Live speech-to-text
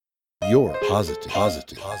your positive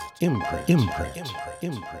imprint.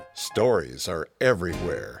 Stories are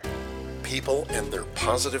everywhere. People and their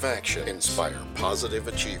positive action inspire positive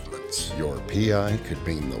achievements. Your PI could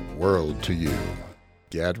mean the world to you.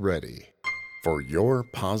 Get ready for your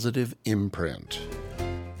positive imprint.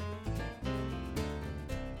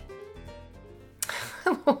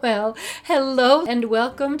 Well, hello and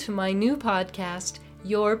welcome to my new podcast,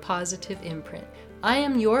 Your Positive Imprint. I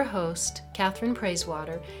am your host, Catherine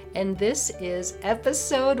Praisewater, and this is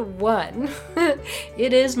episode 1.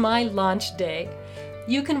 It is my launch day.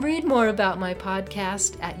 You can read more about my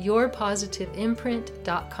podcast at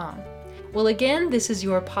yourpositiveimprint.com. Well, again, this is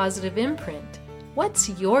Your Positive Imprint. What's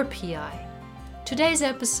your PI? Today's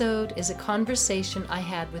episode is a conversation I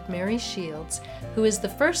had with Mary Shields, who is the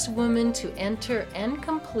first woman to enter and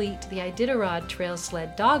complete the Iditarod Trail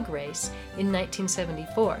Sled Dog Race in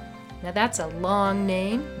 1974. Now that's a long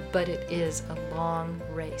name, but it is a long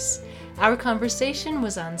race. Our conversation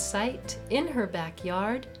was on site in her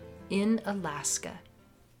backyard in Alaska.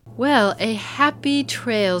 Well, a happy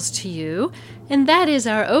trails to you, and that is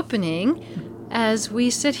our opening as we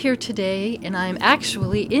sit here today, and I'm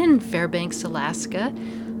actually in Fairbanks, Alaska,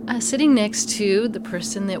 sitting next to the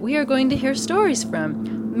person that we are going to hear stories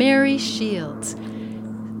from, Mary Shields.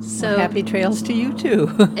 So happy trails to you too.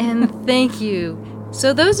 And thank you.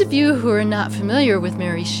 So those of you who are not familiar with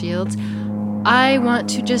Mary Shields, I want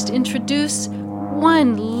to just introduce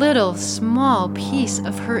one little small piece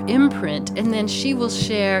of her imprint, and then she will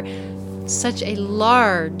share such a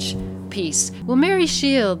large piece. Well, Mary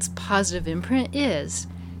Shields' positive imprint is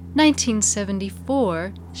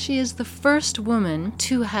 1974. She is the first woman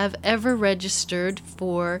to have ever registered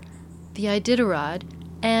for the Iditarod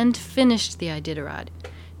and finished the Iditarod.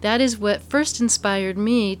 That is what first inspired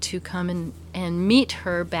me to come and meet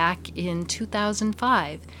her back in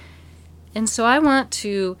 2005. And so I want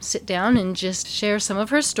to sit down and just share some of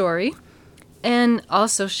her story and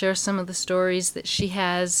also share some of the stories that she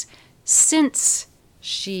has since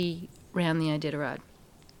she ran the Iditarod.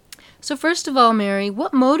 So first of all, Mary,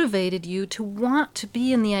 what motivated you to want to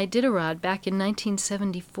be in the Iditarod back in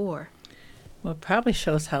 1974? Well, it probably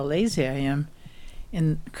shows how lazy I am.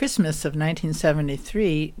 In Christmas of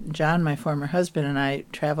 1973, John, my former husband, and I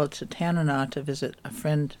traveled to Tanana to visit a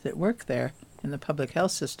friend that worked there in the public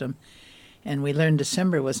health system, and we learned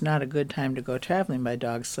December was not a good time to go traveling by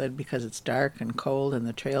dog sled because it's dark and cold and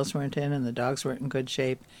the trails weren't in and the dogs weren't in good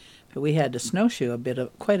shape. But we had to snowshoe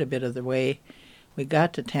quite a bit of the way. We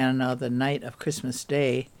got to Tanana the night of Christmas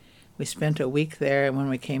Day. We spent a week there, and when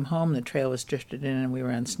we came home, the trail was drifted in and we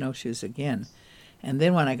were on snowshoes again. And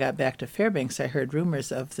then when I got back to Fairbanks, I heard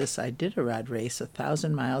rumors of this Iditarod race,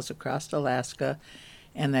 1,000 miles across Alaska,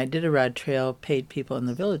 and the Iditarod Trail paid people in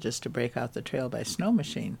the villages to break out the trail by snow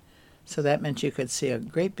machine. So that meant you could see a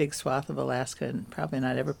great big swath of Alaska and probably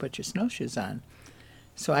not ever put your snowshoes on.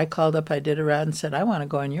 So I called up Iditarod and said, I want to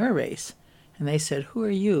go in your race. And they said, who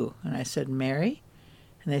are you? And I said, Mary.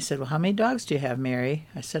 And they said, well, how many dogs do you have, Mary?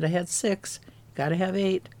 I said, I had 6. Got to have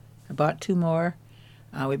 8. I bought 2 more.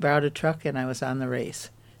 We borrowed a truck, and I was on the race.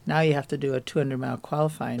 Now you have to do a 200-mile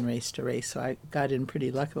qualifying race to race, so I got in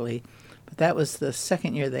pretty luckily. But that was the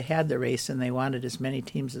second year they had the race, and they wanted as many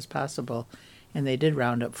teams as possible, and they did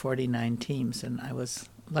round up 49 teams, and I was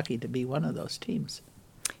lucky to be one of those teams.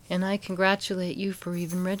 And I congratulate you for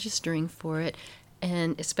even registering for it,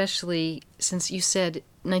 and especially since you said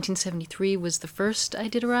 1973 was the first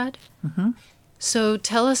Iditarod? Mm-hmm. So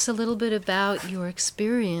tell us a little bit about your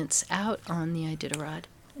experience out on the Iditarod.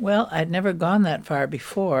 Well, I'd never gone that far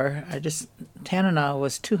before. Tanana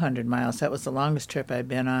was 200 miles. That was the longest trip I'd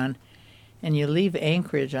been on. And you leave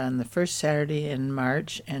Anchorage on the first Saturday in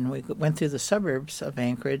March, and we went through the suburbs of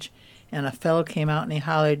Anchorage, and a fellow came out and he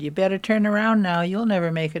hollered, you better turn around now, you'll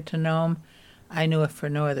never make it to Nome. I knew if for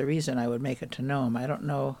no other reason I would make it to Nome. I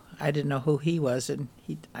didn't know who he was, and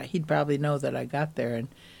he'd probably know that I got there, and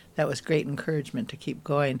that was great encouragement to keep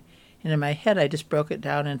going. And in my head, I just broke it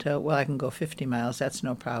down into, well, I can go 50 miles, that's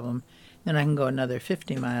no problem. Then I can go another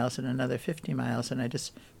 50 miles and another 50 miles, and I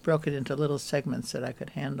just broke it into little segments that I could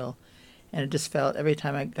handle. And it just felt, every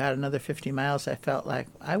time I got another 50 miles, I felt like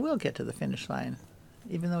I will get to the finish line.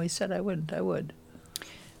 Even though he said I wouldn't, I would.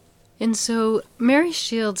 And so Mary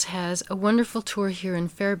Shields has a wonderful tour here in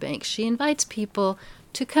Fairbanks. She invites people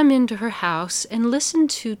to come into her house and listen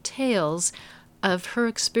to tales of her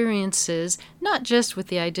experiences, not just with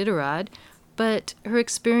the Iditarod, but her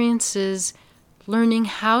experiences learning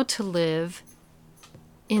how to live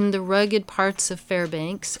in the rugged parts of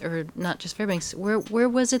Fairbanks, or not just Fairbanks. Where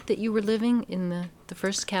was it that you were living in the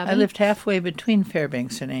first cabin? I lived halfway between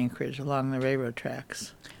Fairbanks and Anchorage along the railroad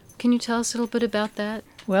tracks. Can you tell us a little bit about that?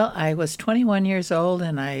 Well, I was 21 years old,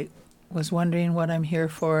 and I was wondering what I'm here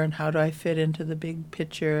for and how do I fit into the big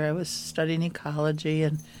picture. I was studying ecology,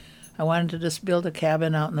 and I wanted to just build a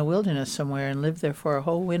cabin out in the wilderness somewhere and live there for a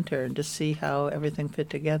whole winter and just see how everything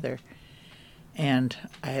fit together. And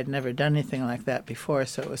I had never done anything like that before,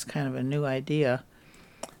 so it was kind of a new idea.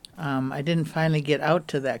 I didn't finally get out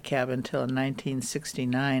to that cabin until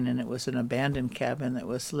 1969, and it was an abandoned cabin that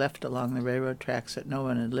was left along the railroad tracks that no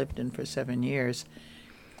one had lived in for 7 years.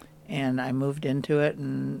 And I moved into it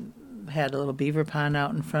and had a little beaver pond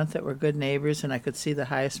out in front that were good neighbors, and I could see the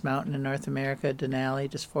highest mountain in North America, Denali,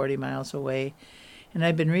 just 40 miles away. And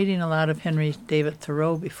I'd been reading a lot of Henry David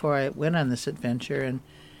Thoreau before I went on this adventure, and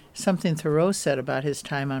something Thoreau said about his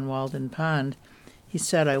time on Walden Pond. He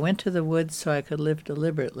said, "I went to the woods so I could live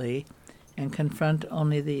deliberately and confront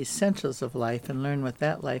only the essentials of life and learn what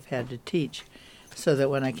that life had to teach, so that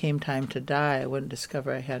when I came time to die, I wouldn't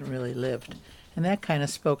discover I hadn't really lived." And that kind of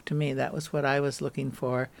spoke to me. That was what I was looking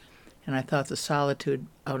for, and I thought the solitude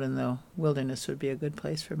out in the wilderness would be a good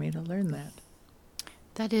place for me to learn that.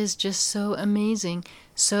 That is just so amazing.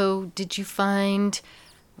 So did you find,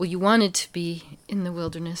 well, you wanted to be in the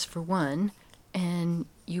wilderness for one, and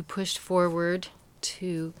you pushed forward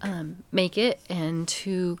to make it and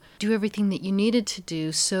to do everything that you needed to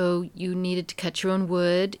do. So you needed to cut your own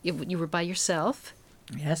wood. You were by yourself?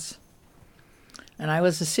 Yes. And I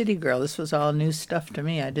was a city girl. This was all new stuff to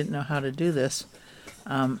me. I didn't know how to do this.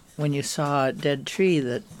 When you saw a dead tree,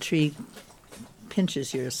 the tree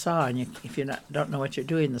pinches your saw, and if you don't know what you're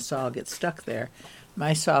doing, the saw gets stuck there.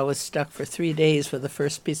 My saw was stuck for 3 days with the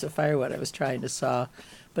first piece of firewood I was trying to saw,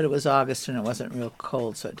 but it was August and it wasn't real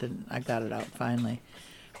cold, so I got it out finally.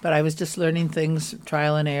 But I was just learning things,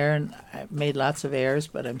 trial and error, and I made lots of errors,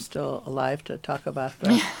 but I'm still alive to talk about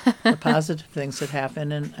the positive things that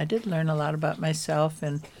happened. And I did learn a lot about myself,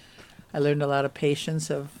 and I learned a lot of patience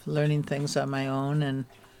of learning things on my own, and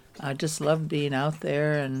I just loved being out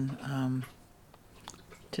there. And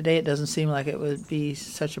today it doesn't seem like it would be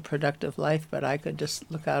such a productive life, but I could just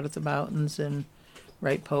look out at the mountains and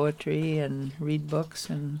write poetry and read books,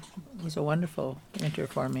 and it was a wonderful winter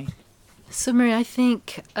for me. So, Mary, I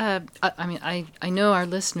think, I know our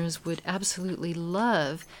listeners would absolutely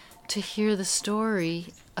love to hear the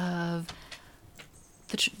story of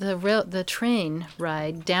the train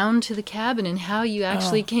ride down to the cabin and how you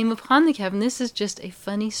actually came upon the cabin. This is just a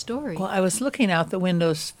funny story. Well, I was looking out the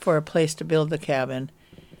windows for a place to build the cabin,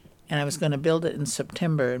 and I was going to build it in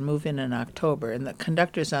September and move in October. And the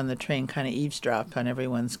conductors on the train kind of eavesdropped on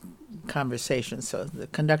everyone's conversation, so the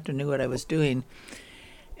conductor knew what I was doing.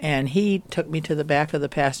 And he took me to the back of the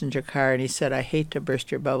passenger car, and he said, "I hate to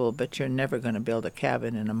burst your bubble, but you're never going to build a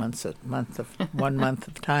cabin in 1 month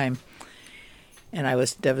of time." And I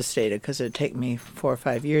was devastated because it would take me 4 or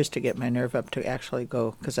 5 years to get my nerve up to actually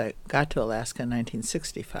go, because I got to Alaska in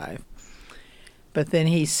 1965. But then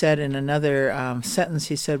he said in another sentence,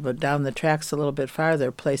 he said, "Well, down the tracks a little bit farther,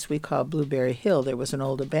 a place we call Blueberry Hill, there was an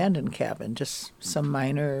old abandoned cabin. Just some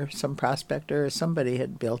miner or some prospector or somebody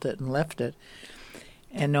had built it and left it.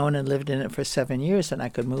 And no one had lived in it for 7 years, and I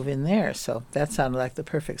could move in there." So that sounded like the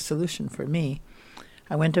perfect solution for me.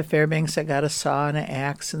 I went to Fairbanks. I got a saw and an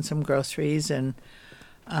axe and some groceries. And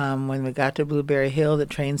when we got to Blueberry Hill, the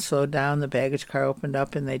train slowed down, the baggage car opened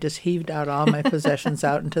up, and they just heaved out all my possessions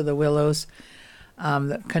out into the willows.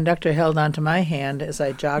 The conductor held onto my hand as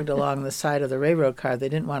I jogged along the side of the railroad car. They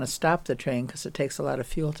didn't want to stop the train because it takes a lot of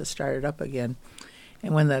fuel to start it up again.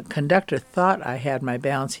 And when the conductor thought I had my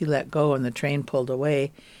balance, he let go and the train pulled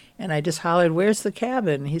away. And I just hollered, "Where's the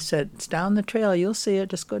cabin?" He said, "It's down the trail. You'll see it.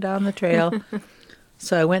 Just go down the trail."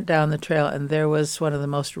 So I went down the trail, and there was one of the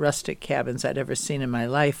most rustic cabins I'd ever seen in my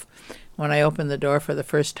life. When I opened the door for the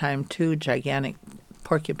first time, 2 gigantic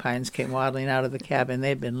porcupines came waddling out of the cabin.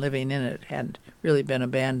 They'd been living in it. It hadn't really been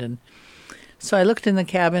abandoned. So I looked in the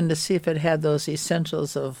cabin to see if it had those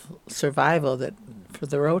essentials of survival that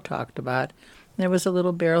Thoreau talked about. There was a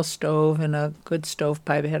little barrel stove and a good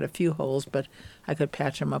stovepipe. It had a few holes, but I could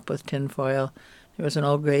patch them up with tinfoil. There was an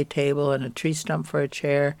old gray table and a tree stump for a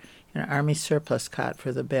chair and an Army surplus cot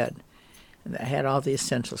for the bed. And I had all the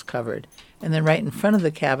essentials covered. And then right in front of the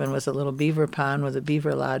cabin was a little beaver pond with a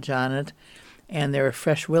beaver lodge on it. And there were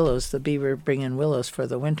fresh willows. The beaver bring in willows for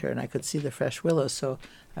the winter, and I could see the fresh willows, so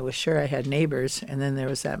I was sure I had neighbors. And then there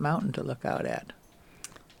was that mountain to look out at.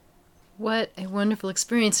 What a wonderful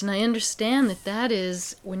experience. And I understand that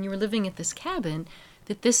is, when you were living at this cabin,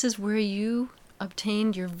 that this is where you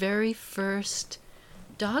obtained your very first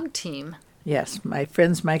dog team. Yes, my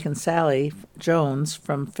friends Mike and Sally Jones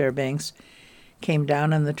from Fairbanks came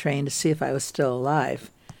down on the train to see if I was still alive,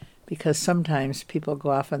 because sometimes people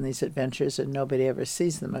go off on these adventures and nobody ever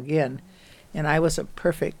sees them again. And I was a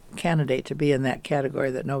perfect candidate to be in that category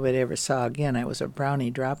that nobody ever saw again. I was a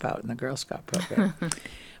Brownie dropout in the Girl Scout program.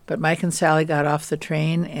 But Mike and Sally got off the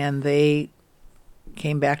train, and they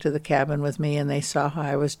came back to the cabin with me, and they saw how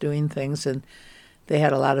I was doing things, and they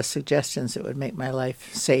had a lot of suggestions that would make my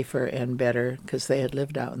life safer and better because they had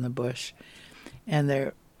lived out in the bush.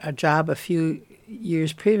 And a job a few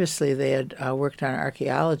years previously, they had worked on an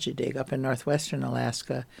archaeology dig up in northwestern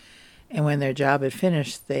Alaska. And when their job had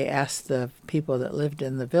finished, they asked the people that lived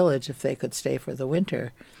in the village if they could stay for the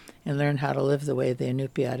winter and learn how to live the way the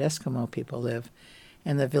Inupiat Eskimo people live.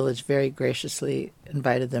 And the village very graciously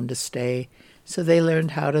invited them to stay. So they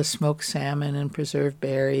learned how to smoke salmon and preserve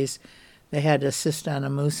berries. They had to assist on a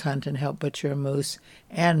moose hunt and help butcher a moose.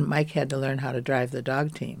 And Mike had to learn how to drive the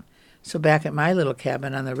dog team. So back at my little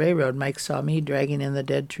cabin on the railroad, Mike saw me dragging in the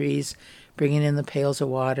dead trees, bringing in the pails of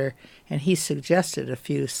water, and he suggested a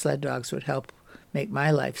few sled dogs would help make my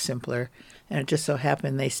life simpler. And it just so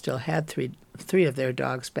happened they still had three of their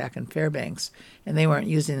dogs back in Fairbanks, and they weren't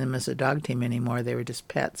using them as a dog team anymore. They were just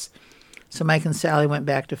pets. So Mike and Sally went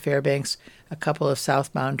back to Fairbanks. A couple of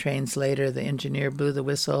southbound trains later, the engineer blew the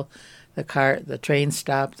whistle. The train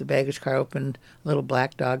stopped. The baggage car opened. A little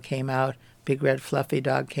black dog came out. Big red fluffy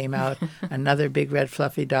dog came out. Another big red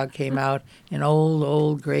fluffy dog came out. An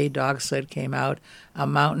old gray dog sled came out. A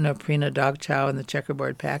mountain of Purina dog chow and the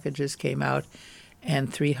checkerboard packages came out,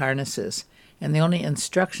 and 3 harnesses. And the only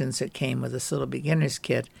instructions that came with this little beginner's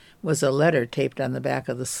kit was a letter taped on the back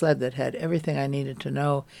of the sled that had everything I needed to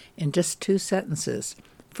know in just 2 sentences.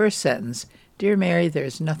 First sentence, "Dear Mary,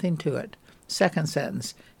 there's nothing to it." Second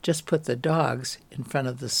sentence, "Just put the dogs in front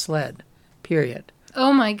of the sled." Period.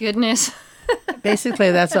 Oh, my goodness.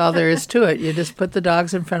 Basically, that's all there is to it. You just put the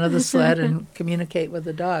dogs in front of the sled and communicate with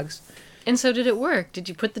the dogs. And so did it work? Did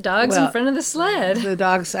you put the dogs in front of the sled? The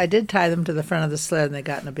dogs, I did tie them to the front of the sled, and they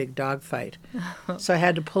got in a big dog fight. So I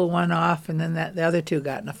had to pull one off, and then the other 2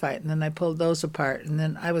 got in a fight, and then I pulled those apart. And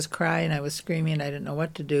then I was crying, I was screaming, I didn't know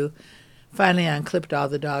what to do. Finally, I unclipped all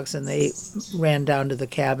the dogs, and they ran down to the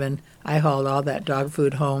cabin. I hauled all that dog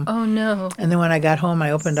food home. Oh, no. And then when I got home,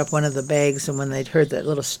 I opened up one of the bags, and when they'd heard that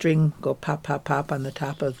little string go pop, pop, pop on the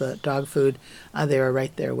top of the dog food, they were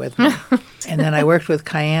right there with me. And then I worked with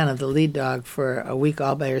Kayana, the lead dog, for a week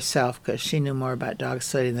all by herself because she knew more about dog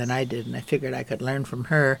sledding than I did, and I figured I could learn from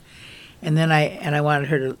her. And then I wanted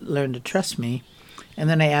her to learn to trust me. And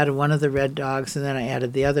then I added one of the red dogs, and then I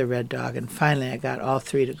added the other red dog, and finally I got all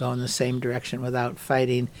 3 to go in the same direction without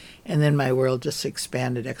fighting, and then my world just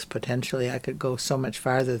expanded exponentially. I could go so much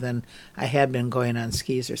farther than I had been going on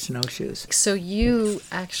skis or snowshoes. So you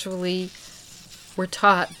actually were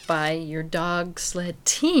taught by your dog sled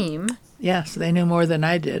team. Yes, they knew more than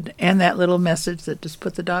I did, and that little message that just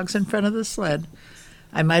put the dogs in front of the sled.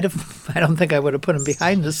 I don't think I would have put them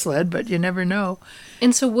behind the sled, but you never know.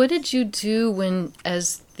 And so what did you do when,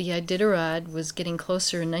 as the Iditarod was getting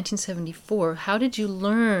closer in 1974, how did you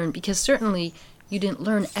learn? Because certainly you didn't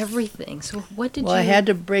learn everything. So what did you... Well, I had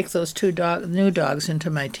to break those 2 new dogs into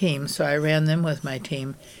my team, so I ran them with my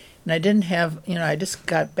team. And I didn't have, I just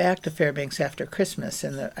got back to Fairbanks after Christmas,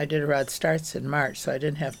 and the Iditarod starts in March, so I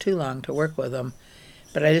didn't have too long to work with them.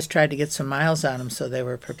 But I just tried to get some miles on them so they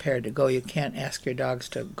were prepared to go. You can't ask your dogs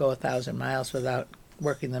to go 1,000 miles without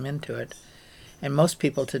working them into it. And most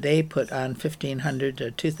people today put on 1,500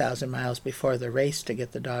 to 2,000 miles before the race to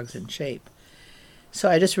get the dogs in shape. So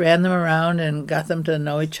I just ran them around and got them to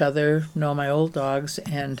know each other, know my old dogs,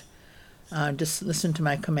 and just listen to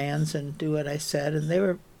my commands and do what I said. And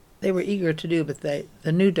they were eager to do, but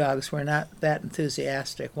the new dogs were not that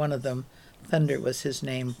enthusiastic. One of them, Thunder was his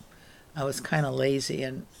name, I was kind of lazy,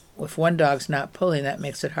 and if one dog's not pulling, that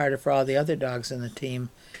makes it harder for all the other dogs in the team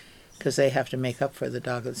because they have to make up for the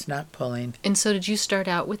dog that's not pulling. And so did you start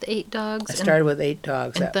out with 8 dogs? I started with 8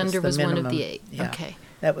 dogs. And that Thunder was the one minimum. of the 8? Yeah. Okay.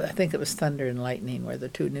 I think it was Thunder and Lightning were the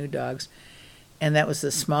 2 new dogs. And that was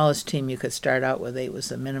the smallest team you could start out with. 8 was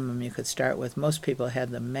the minimum you could start with. Most people had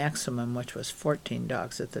the maximum, which was 14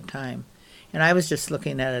 dogs at the time. And I was just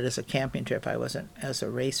looking at it as a camping trip. I wasn't as a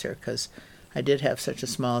racer because I did have such a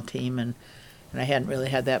small team, and I hadn't really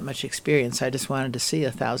had that much experience. I just wanted to see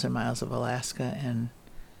 1,000 miles of Alaska. And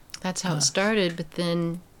that's how it started, but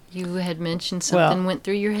then you had mentioned something went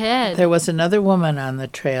through your head. There was another woman on the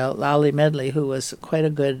trail, Lolly Medley, who was quite a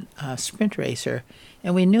good sprint racer,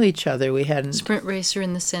 and we knew each other. We hadn't... Sprint racer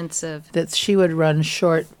in the sense of... that she would run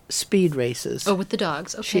short speed races. Oh, with the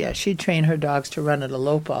dogs, okay. She'd train her dogs to run at a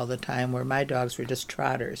lope all the time, where my dogs were just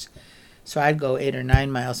trotters. So I'd go 8 or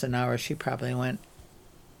 9 miles an hour. She probably went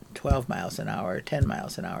 12 miles an hour, or 10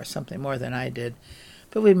 miles an hour, something more than I did.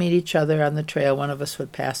 But we'd meet each other on the trail. One of us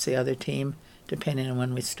would pass the other team, depending on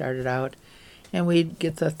when we started out. And we'd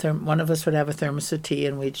get one of us would have a thermos of tea,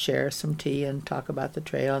 and we'd share some tea and talk about the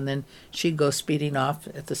trail. And then she'd go speeding off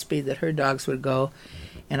at the speed that her dogs would go.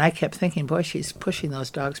 And I kept thinking, boy, she's pushing those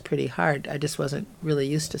dogs pretty hard. I just wasn't really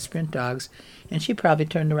used to sprint dogs. And she probably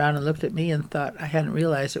turned around and looked at me and thought I hadn't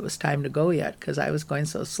realized it was time to go yet because I was going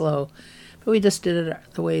so slow. But we just did it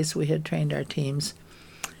the ways we had trained our teams.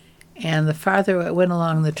 And the farther I went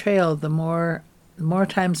along the trail, the more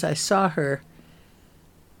times I saw her,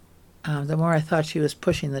 the more I thought she was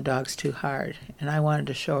pushing the dogs too hard. And I wanted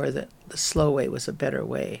to show her that the slow way was a better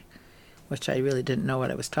way, which I really didn't know what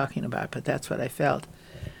I was talking about, but that's what I felt.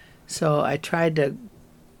 So I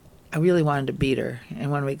really wanted to beat her. And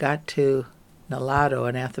when we got to Nalado,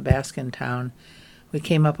 an Athabascan town, we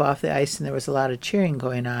came up off the ice and there was a lot of cheering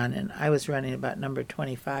going on. And I was running about number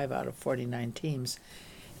 25 out of 49 teams.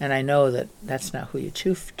 And I know that that's not who you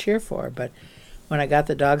cheer for, but when I got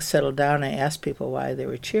the dogs settled down, I asked people why they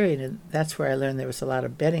were cheering, and that's where I learned there was a lot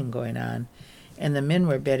of betting going on. And the men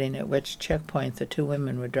were betting at which checkpoint the two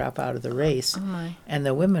women would drop out of the race. Oh my. And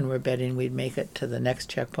the women were betting we'd make it to the next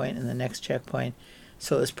checkpoint and the next checkpoint.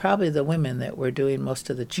 So it was probably the women that were doing most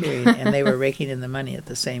of the cheering, and they were raking in the money at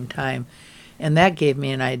the same time. And that gave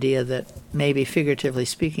me an idea that maybe, figuratively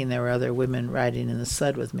speaking, there were other women riding in the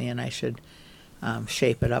sled with me, and I should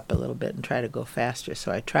shape it up a little bit and try to go faster.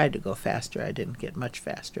 So I tried to go faster. I didn't get much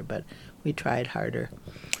faster, but we tried harder.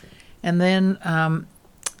 And then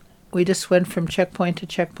we just went from checkpoint to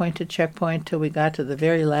checkpoint to checkpoint till we got to the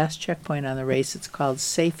very last checkpoint on the race. It's called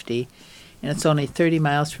Safety, and it's only 30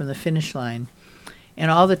 miles from the finish line. And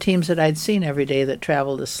all the teams that I'd seen every day that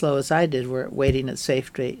traveled as slow as I did were waiting at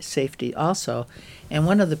safety also. And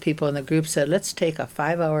one of the people in the group said, let's take a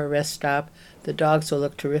 5-hour rest stop. The dogs will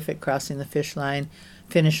look terrific crossing the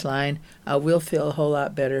finish line. We'll feel a whole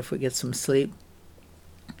lot better if we get some sleep.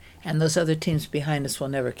 And those other teams behind us will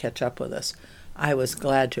never catch up with us. I was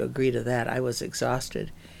glad to agree to that. I was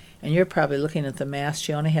exhausted. And you're probably looking at the math.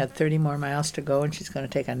 She only had 30 more miles to go, and she's going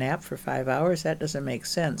to take a nap for 5 hours? That doesn't make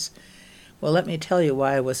sense. Well, let me tell you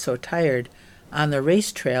why I was so tired. On the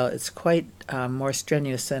race trail, it's quite more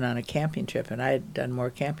strenuous than on a camping trip, and I had done more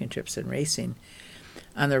camping trips than racing.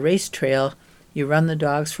 On the race trail, you run the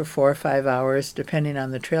dogs for 4 or 5 hours, depending on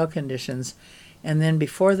the trail conditions, and then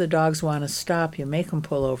before the dogs want to stop, you make them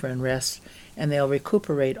pull over and rest, and they'll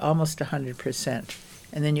recuperate almost 100%.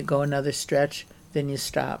 And then you go another stretch, then you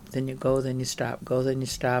stop, then you go, then you stop, go, then you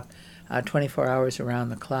stop, 24 hours around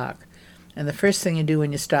the clock. And the first thing you do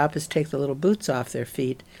when you stop is take the little boots off their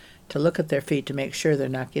feet to look at their feet to make sure they're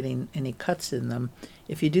not getting any cuts in them.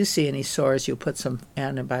 If you do see any sores, you'll put some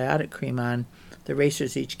antibiotic cream on. The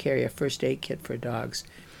racers each carry a first aid kit for dogs.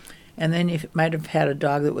 And then you might have had a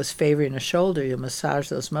dog that was favoring a shoulder. You'll massage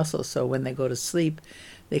those muscles so when they go to sleep,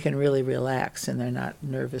 they can really relax and they're not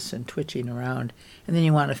nervous and twitching around. And then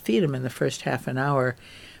you want to feed them in the first half an hour.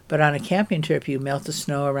 But on a camping trip, you melt the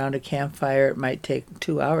snow around a campfire. It might take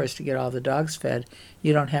 2 hours to get all the dogs fed.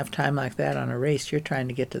 You don't have time like that on a race. You're trying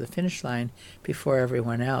to get to the finish line before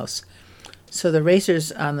everyone else. So the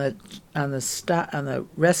racers on the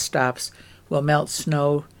rest stops will melt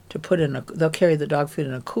snow to put in they'll carry the dog food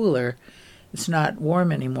in a cooler. It's not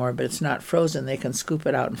warm anymore, but it's not frozen. They can scoop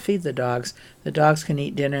it out and feed the dogs. The dogs can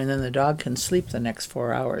eat dinner, and then the dog can sleep the next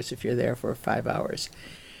 4 hours if you're there for 5 hours.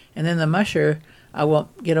 And then the musher will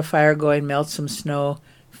get a fire going, melt some snow,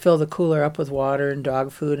 fill the cooler up with water and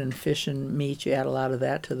dog food and fish and meat. You add a lot of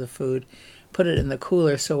that to the food. Put it in the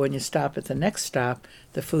cooler so when you stop at the next stop,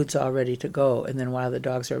 the food's all ready to go. And then while the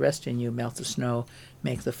dogs are resting, you melt the snow,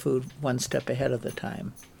 make the food one step ahead of the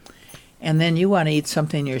time. And then you want to eat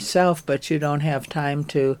something yourself, but you don't have time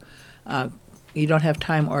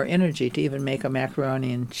or energy to even make a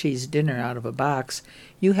macaroni and cheese dinner out of a box.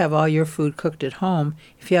 You have all your food cooked at home.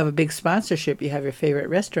 If you have a big sponsorship, you have your favorite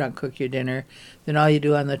restaurant cook your dinner. Then all you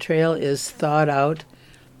do on the trail is thaw it out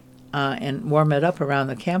and warm it up around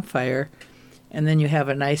the campfire. And then you have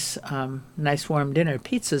a nice warm dinner.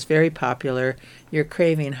 Pizza is very popular. You're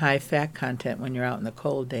craving high fat content when you're out in the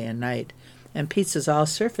cold day and night. And pizza's all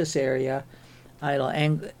surface area.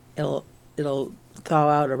 It'll thaw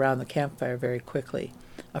out around the campfire very quickly.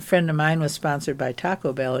 A friend of mine was sponsored by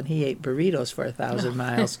Taco Bell, and he ate burritos for 1,000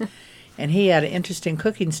 miles. And he had an interesting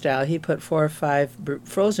cooking style. He put 4 or 5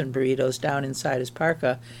 frozen burritos down inside his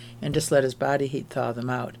parka and just let his body heat thaw them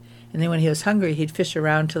out. And then when he was hungry, he'd fish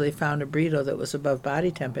around till he found a burrito that was above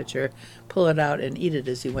body temperature, pull it out, and eat it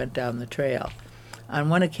as he went down the trail. On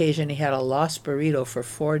one occasion, he had a lost burrito for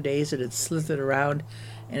 4 days. It had slithered around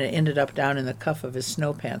and it ended up down in the cuff of his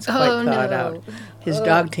snow pants, quite Oh, thawed no. out. His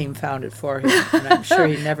dog team found it for him, and I'm sure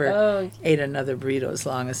he never ate another burrito as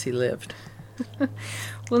long as he lived.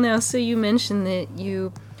 Well, now, so you mentioned that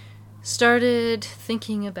you started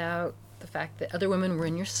thinking about the fact that other women were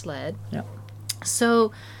in your sled. Yep.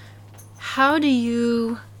 So, how do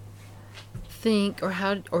you think,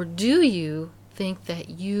 or do you think that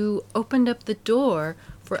you opened up the door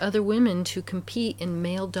for other women to compete in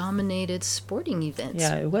male-dominated sporting events?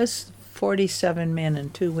 Yeah, it was 47 men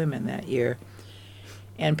and 2 women that year.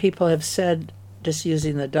 And people have said, just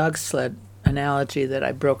using the dog sled analogy, that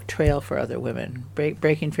I broke trail for other women.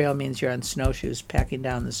 Breaking trail means you're on snowshoes packing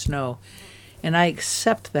down the snow. And I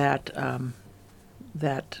accept that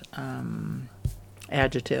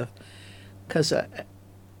adjective because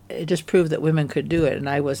it just proved that women could do it, and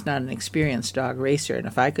I was not an experienced dog racer, and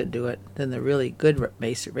if I could do it, then the really good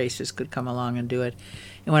racers could come along and do it.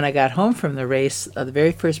 And when I got home from the race, the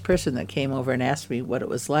very first person that came over and asked me what it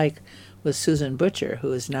was like was Susan Butcher,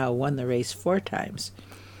 who has now won the race 4 times.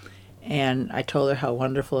 And I told her how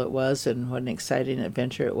wonderful it was and what an exciting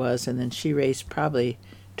adventure it was, and then she raced probably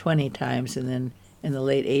 20 times, and then in the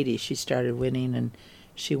late 80s she started winning, and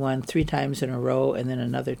she won 3 times in a row and then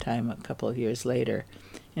another time a couple of years later.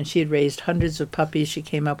 And she had raised hundreds of puppies. She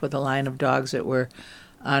came up with a line of dogs that were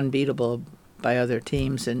unbeatable by other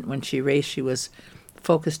teams. And when she raced, she was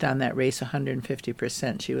focused on that race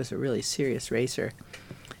 150%. She was a really serious racer.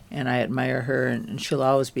 And I admire her, and she'll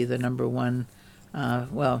always be the number one.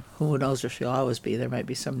 Well, who knows if she'll always be. There might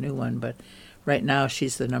be some new one. But right now,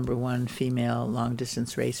 she's the number one female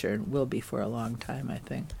long-distance racer and will be for a long time, I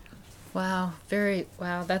think. Wow,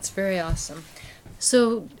 that's very awesome.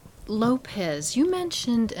 So, Lopez, you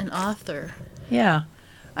mentioned an author. Yeah.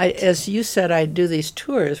 As you said, I do these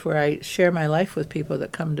tours where I share my life with people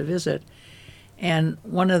that come to visit. And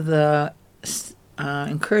one of the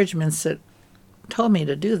encouragements that told me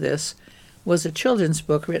to do this was a children's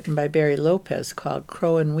book written by Barry Lopez called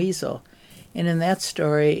Crow and Weasel. And in that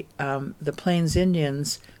story, the Plains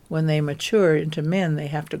Indians, when they mature into men, they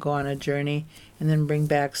have to go on a journey and then bring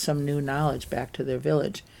back some new knowledge back to their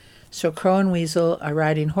village. So Crow and Weasel are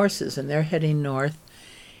riding horses, and they're heading north,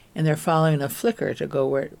 and they're following a flicker to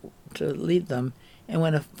lead them. And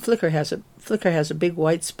when a flicker has a big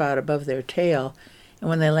white spot above their tail, and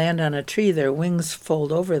when they land on a tree, their wings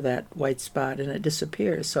fold over that white spot, and it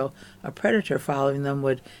disappears. So a predator following them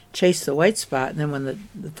would chase the white spot, and then when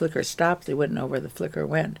the flicker stopped, they wouldn't know where the flicker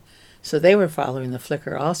went. So they were following the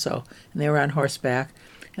flicker also, and they were on horseback,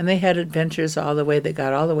 and they had adventures all the way. They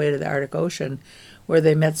got all the way to the Arctic Ocean, where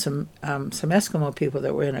they met some Eskimo people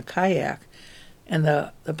that were in a kayak. And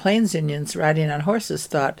the Plains Indians riding on horses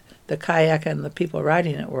thought the kayak and the people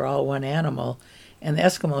riding it were all one animal. And the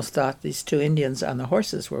Eskimos thought these 2 Indians on the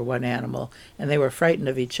horses were one animal, and they were frightened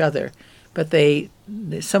of each other. But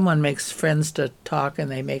someone makes friends to talk, and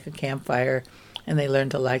they make a campfire, and they learn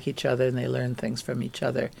to like each other, and they learn things from each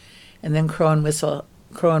other. And then Crow and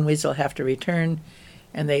Weasel have to return,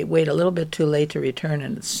 and they wait a little bit too late to return,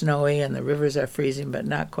 and it's snowy, and the rivers are freezing, but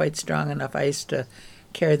not quite strong enough ice to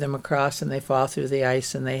carry them across, and they fall through the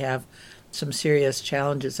ice, and they have some serious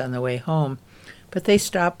challenges on the way home. But they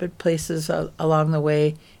stop at places along the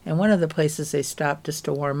way, and one of the places they stopped just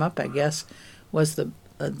to warm up, I guess, was the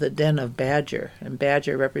den of Badger. And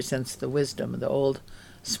Badger represents the wisdom, the old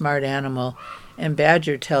smart animal. And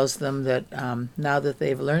Badger tells them that now that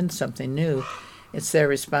they've learned something new, it's their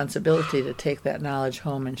responsibility to take that knowledge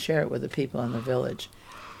home and share it with the people in the village.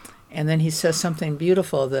 And then he says something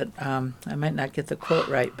beautiful that I might not get the quote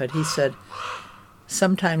right, but he said,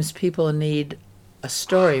 sometimes people need a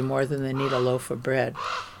story more than they need a loaf of bread.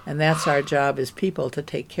 And that's our job as people, to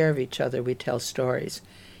take care of each other. We tell stories.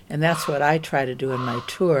 And that's what I try to do in my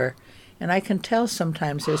tour. And I can tell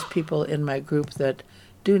sometimes there's people in my group that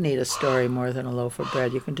do need a story more than a loaf of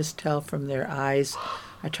bread. You can just tell from their eyes.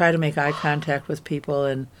 I try to make eye contact with people,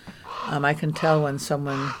 and I can tell when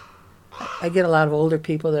someone... I get a lot of older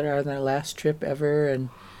people that are on their last trip ever, and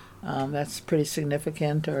that's pretty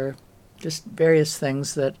significant, or just various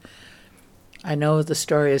things that I know the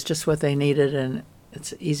story is just what they needed, and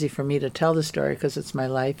it's easy for me to tell the story because it's my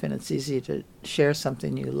life, and it's easy to share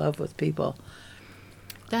something you love with people.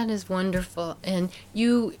 That is wonderful. And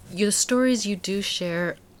your stories you do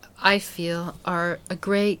share, I feel, are a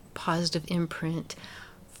great positive imprint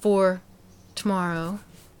for tomorrow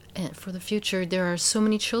and for the future. There are so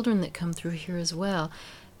many children that come through here as well.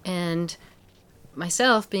 And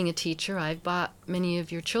myself, being a teacher, I've bought many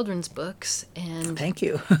of your children's books. And thank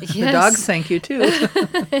you. Yes. The dogs thank you, too.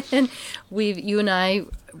 And you and I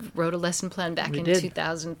wrote a lesson plan back in did.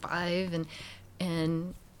 2005.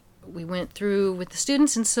 And we went through with the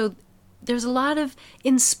students, and so there's a lot of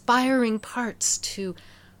inspiring parts to,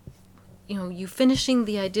 you finishing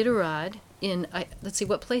the Iditarod in, let's see,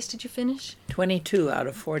 what place did you finish? 22 out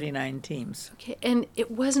of 49 teams. Okay, and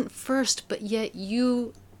it wasn't first, but yet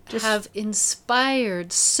you have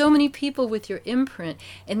inspired so many people with your imprint,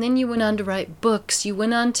 and then you went on to write books. You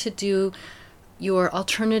went on to do your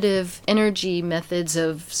alternative energy methods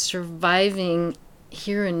of surviving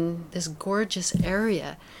here in this gorgeous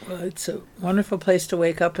area. Well, it's a wonderful place to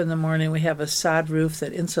wake up in the morning. We have a sod roof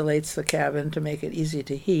that insulates the cabin to make it easy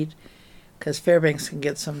to heat, because Fairbanks can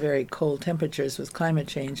get some very cold temperatures with climate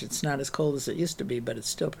change. It's not as cold as it used to be, but it's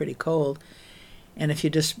still pretty cold. And if you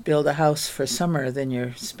just build a house for summer, then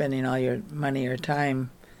you're spending all your money or time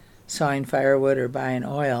sawing firewood or buying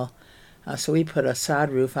oil. So we put a sod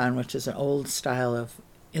roof on, which is an old style of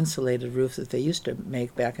insulated roof that they used to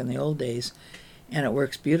make back in the old days. And it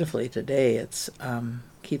works beautifully today. It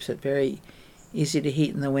keeps it very easy to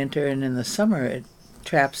heat in the winter, and in the summer it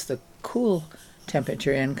traps the cool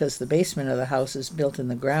temperature in, because the basement of the house is built in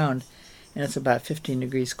the ground, and it's about 15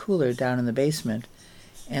 degrees cooler down in the basement.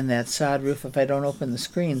 And that sod roof, if I don't open the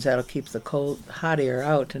screens, that'll keep the hot air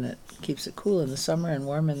out, and it keeps it cool in the summer and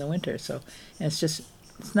warm in the winter. So, and it's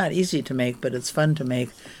not easy to make, but it's fun to make.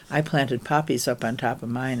 I planted poppies up on top of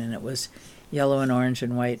mine, and it was yellow and orange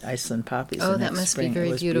and white Iceland poppies. Oh, that must be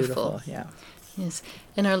very beautiful. Yeah. Yes,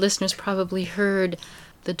 and our listeners probably heard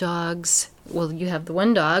the dogs. Well, you have the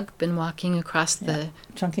one dog been walking across the...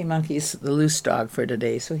 Chunky Monkey's the loose dog for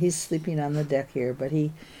today, so he's sleeping on the deck here, but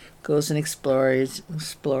he goes and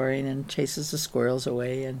exploring and chases the squirrels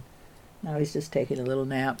away, and now he's just taking a little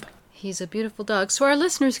nap. He's a beautiful dog. So our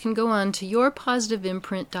listeners can go on to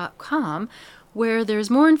yourpositiveimprint.com, where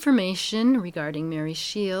there's more information regarding Mary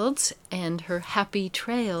Shields and her happy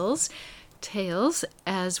tales,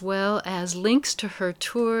 as well as links to her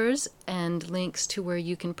tours and links to where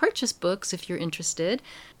you can purchase books if you're interested.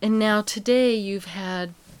 And now today you've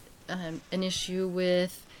had an issue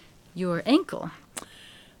with your ankle.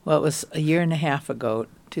 Well, it was a year and a half ago,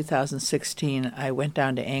 2016, I went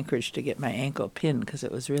down to Anchorage to get my ankle pinned because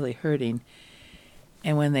it was really hurting.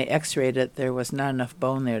 And when they x-rayed it, there was not enough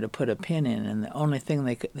bone there to put a pin in. And the only thing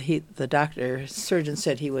the surgeon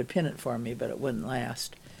said he would pin it for me, but it wouldn't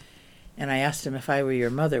last. And I asked him, if I were your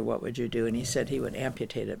mother, what would you do? And he said he would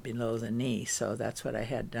amputate it below the knee. So that's what I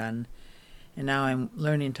had done. And now I'm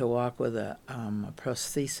learning to walk with a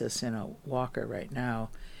prosthesis in a walker right now.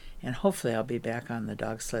 And hopefully I'll be back on the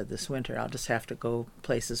dog sled this winter. I'll just have to go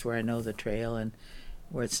places where I know the trail and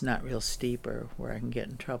where it's not real steep or where I can get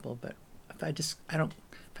in trouble. But if I can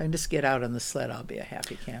just get out on the sled, I'll be a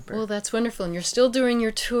happy camper. Well, that's wonderful. And you're still doing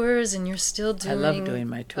your tours, and you're still doing... I love doing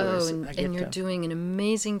my tours. And you're doing an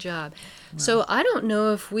amazing job. Wow. So I don't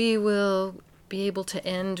know if we will be able to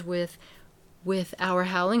end with our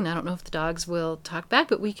howling. I don't know if the dogs will talk back,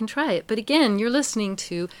 but we can try it. But again, you're listening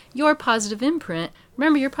to Your Positive Imprint.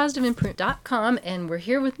 Remember, yourpositiveimprint.com, and we're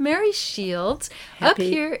here with Mary Shields up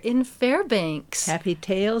here in Fairbanks. Happy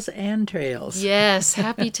tales and trails. Yes,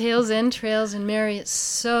 happy tales and trails. And Mary, it's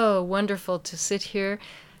so wonderful to sit here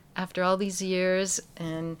after all these years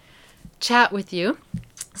and chat with you.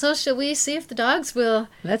 So shall we see if the dogs will...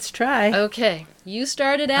 Let's try. Okay, you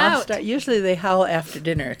started out. Usually they howl after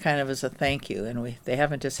dinner, kind of as a thank you, and they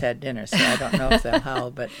haven't just had dinner, so I don't know if they'll howl,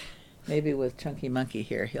 but maybe with Chunky Monkey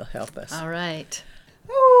here, he'll help us. All right.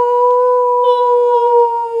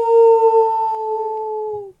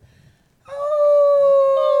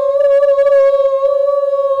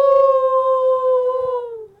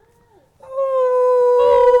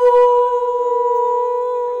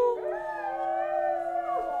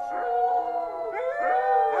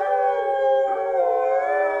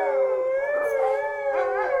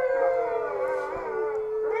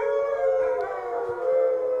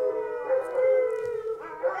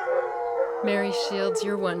 Mary Shields,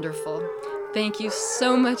 you're wonderful. Thank you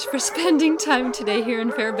so much for spending time today here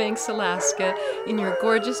in Fairbanks, Alaska, in your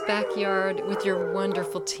gorgeous backyard with your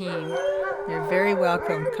wonderful team. You're very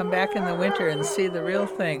welcome. Come back in the winter and see the real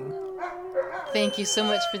thing. Thank you so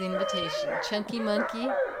much for the invitation. Chunky Monkey,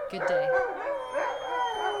 good day.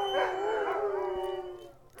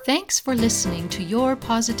 Thanks for listening to Your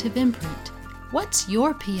Positive Imprint. What's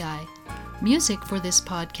your PI? Music for this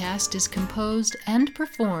podcast is composed and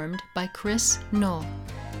performed by Chris Knoll.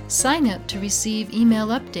 Sign up to receive email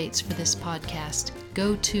updates for this podcast.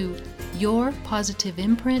 Go to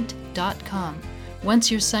yourpositiveimprint.com. Once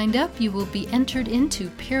you're signed up, you will be entered into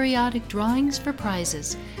periodic drawings for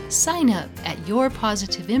prizes. Sign up at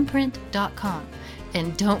yourpositiveimprint.com.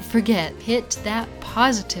 And don't forget, hit that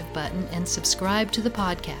positive button and subscribe to the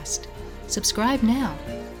podcast. Subscribe now.